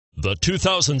The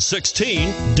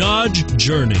 2016 Dodge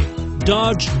Journey.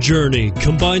 Dodge Journey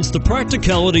combines the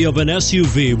practicality of an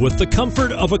SUV with the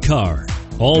comfort of a car,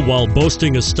 all while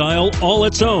boasting a style all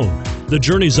its own. The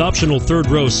Journey's optional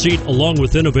third-row seat, along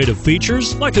with innovative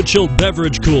features like a chilled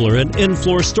beverage cooler and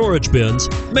in-floor storage bins,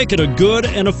 make it a good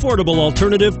and affordable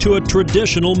alternative to a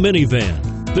traditional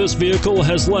minivan. This vehicle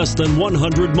has less than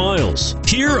 100 miles.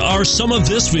 Here are some of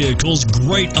this vehicle's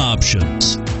great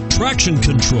options: traction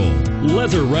control,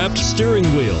 leather-wrapped steering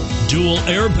wheel, dual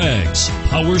airbags,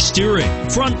 power steering,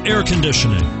 front air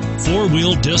conditioning,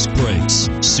 four-wheel disc brakes,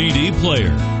 CD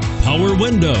player, power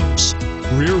windows,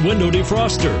 rear window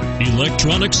defroster,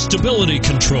 electronic stability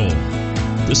control.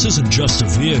 This isn't just a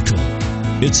vehicle,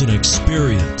 it's an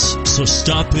experience. So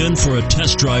stop in for a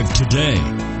test drive today.